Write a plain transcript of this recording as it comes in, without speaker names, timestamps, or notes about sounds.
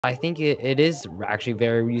I think it is actually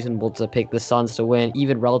very reasonable to pick the Suns to win,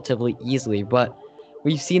 even relatively easily. But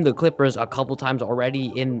we've seen the Clippers a couple times already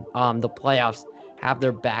in the playoffs have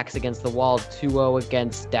their backs against the wall, 2-0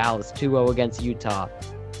 against Dallas, 2-0 against Utah.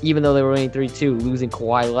 Even though they were winning 3-2, losing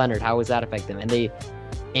Kawhi Leonard, how does that affect them? And they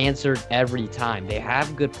answered every time. They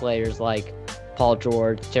have good players like Paul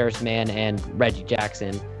George, Terrence Mann, and Reggie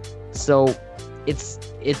Jackson. So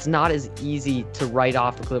it's not as easy to write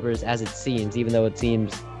off the Clippers as it seems, even though it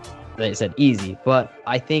seems, like I said, easy. But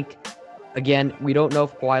I think, again, we don't know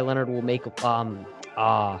if Kawhi Leonard will make an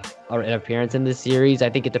appearance in this series. I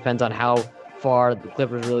think it depends on how far the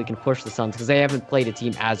Clippers really can push the Suns, because they haven't played a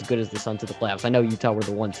team as good as the Suns to the playoffs. I know Utah were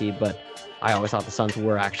the 1 seed, but I always thought the Suns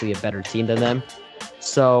were actually a better team than them.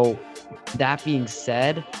 So that being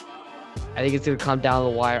said, I think it's going to come down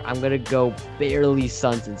to the wire. I'm going to go barely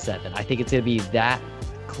Suns in 7. I think it's going to be that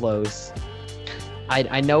close.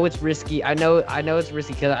 I know it's risky. I know it's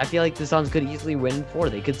risky because I feel like the Suns could easily win 4.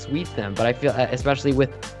 They could sweep them, but I feel, especially with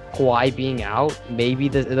Kawhi being out, maybe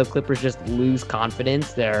the Clippers just lose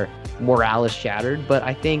confidence. Their morale is shattered. But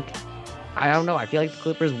I don't know. I feel like the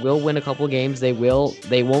Clippers will win a couple games. They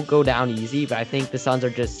won't go down easy, but I think the Suns are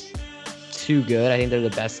just too good. I think they're the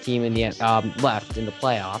best team in the left in the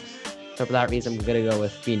playoffs. So for that reason, I'm gonna go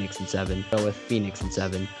with Phoenix in 7.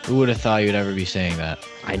 Who would have thought you'd ever be saying that?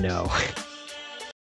 I know.